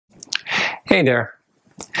Hey there,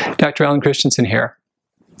 Dr. Alan Christianson here.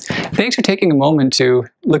 Thanks for taking a moment to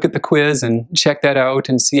look at the quiz and check that out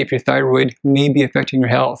and see if your thyroid may be affecting your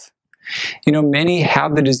health. You know, many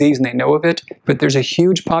have the disease and they know of it, but there's a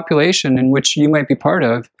huge population in which you might be part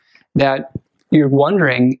of that you're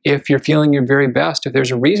wondering if you're feeling your very best, if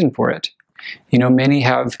there's a reason for it. You know, many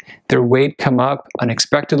have their weight come up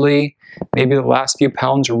unexpectedly. Maybe the last few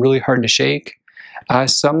pounds are really hard to shake.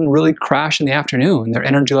 Some really crash in the afternoon. Their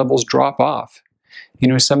energy levels drop off. You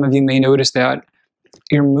know, some of you may notice that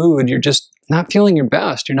your mood, you're just not feeling your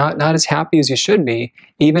best. You're not as happy as you should be,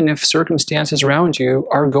 even if circumstances around you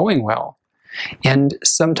are going well. And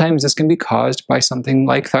sometimes this can be caused by something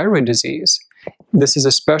like thyroid disease. This is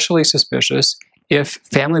especially suspicious if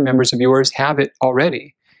family members of yours have it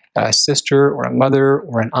already. A sister or a mother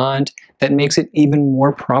or an aunt, that makes it even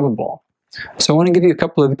more probable. So I want to give you a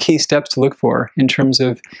couple of key steps to look for in terms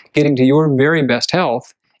of getting to your very best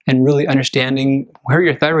health and really understanding where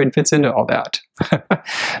your thyroid fits into all that.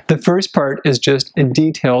 The first part is just a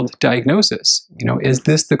detailed diagnosis. You know, is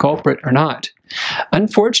this the culprit or not?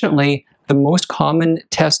 Unfortunately, the most common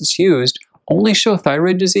tests used only show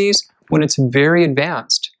thyroid disease when it's very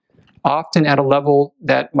advanced, often at a level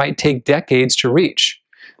that might take decades to reach.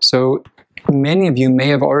 So many of you may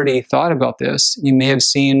have already thought about this. You may have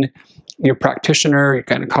seen your practitioner, your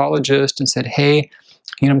gynecologist, and said, hey,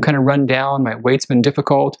 you know, I'm kind of run down, my weight's been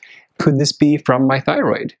difficult. Could this be from my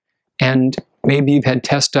thyroid? And maybe you've had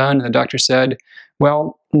tests done and the doctor said,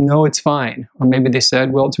 well, no, it's fine. Or maybe they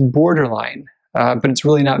said, well, it's borderline, but it's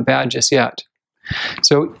really not bad just yet.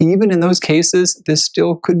 So even in those cases, this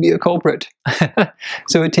still could be a culprit.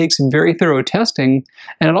 So it takes very thorough testing,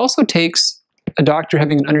 and it also takes a doctor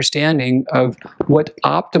having an understanding of what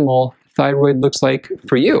optimal thyroid looks like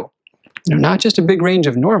for you. You know, not just a big range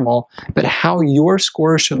of normal, but how your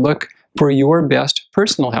score should look for your best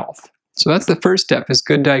personal health. So that's the first step, is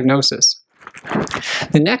good diagnosis.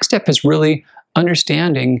 The next step is really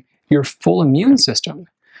understanding your full immune system.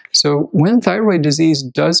 So when thyroid disease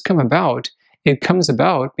does come about, it comes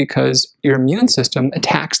about because your immune system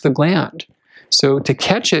attacks the gland. So to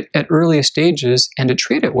catch it at earliest stages and to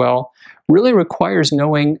treat it well really requires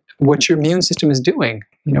knowing what your immune system is doing.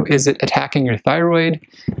 You know, is it attacking your thyroid?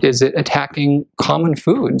 Is it attacking common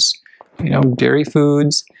foods? You know, dairy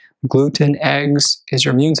foods, gluten, eggs. Is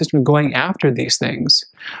your immune system going after these things?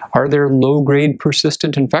 Are there low-grade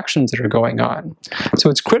persistent infections that are going on?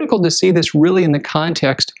 So it's critical to see this really in the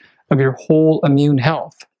context of your whole immune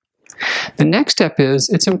health. The next step is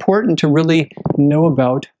it's important to really know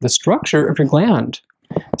about the structure of your gland.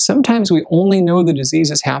 Sometimes we only know the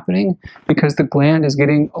disease is happening because the gland is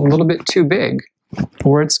getting a little bit too big,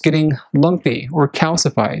 or it's getting lumpy or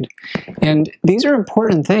calcified. And these are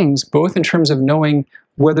important things, both in terms of knowing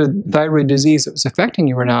whether thyroid disease is affecting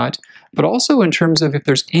you or not, but also in terms of if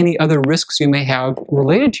there's any other risks you may have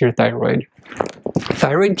related to your thyroid.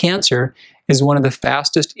 Thyroid cancer is one of the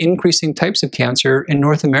fastest increasing types of cancer in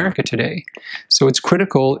North America today. So it's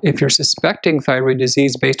critical, if you're suspecting thyroid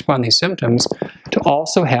disease based upon these symptoms, to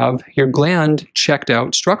also have your gland checked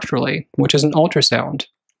out structurally, which is an ultrasound.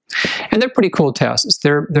 And they're pretty cool tests.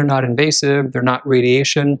 They're not invasive, they're not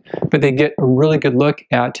radiation, but they get a really good look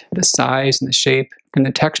at the size and the shape and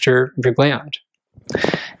the texture of your gland.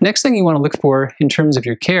 Next thing you want to look for in terms of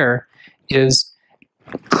your care is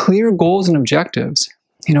clear goals and objectives.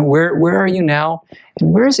 You know, where are you now,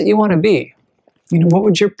 and where is it you want to be? You know, what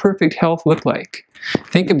would your perfect health look like?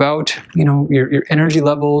 Think about, you know, your energy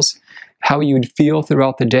levels, how you'd feel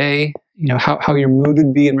throughout the day, you know, how your mood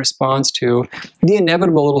would be in response to the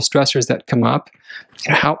inevitable little stressors that come up,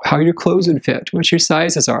 you know, how your clothes would fit, what your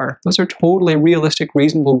sizes are. Those are totally realistic,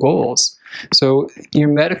 reasonable goals. So your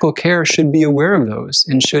medical care should be aware of those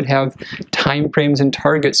and should have time frames and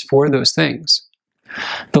targets for those things.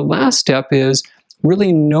 The last step is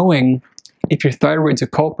really knowing if your thyroid's a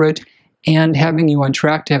culprit, and having you on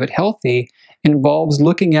track to have it healthy involves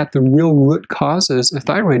looking at the real root causes of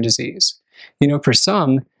thyroid disease. You know, for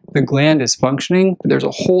some, the gland is functioning, but there's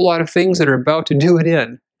a whole lot of things that are about to do it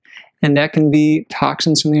in. And that can be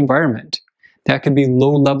toxins from the environment. That could be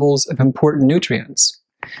low levels of important nutrients.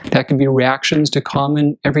 That could be reactions to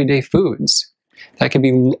common everyday foods. That could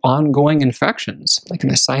be ongoing infections, like in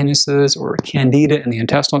the sinuses or candida in the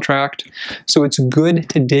intestinal tract. So it's good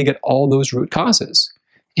to dig at all those root causes.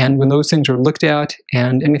 And when those things are looked at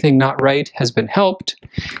and anything not right has been helped,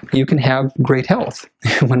 you can have great health.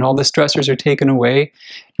 When all the stressors are taken away,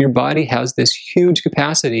 your body has this huge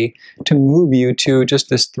capacity to move you to just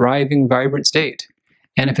this thriving, vibrant state.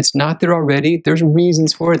 And if it's not there already, there's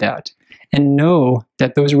reasons for that. And know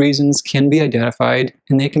that those reasons can be identified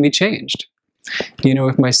and they can be changed. You know,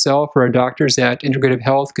 if myself or our doctors at Integrative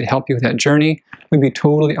Health could help you with that journey, we'd be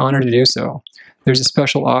totally honored to do so. There's a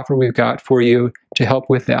special offer we've got for you to help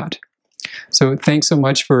with that. So thanks so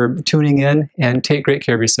much for tuning in, and take great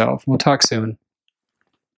care of yourself. We'll talk soon.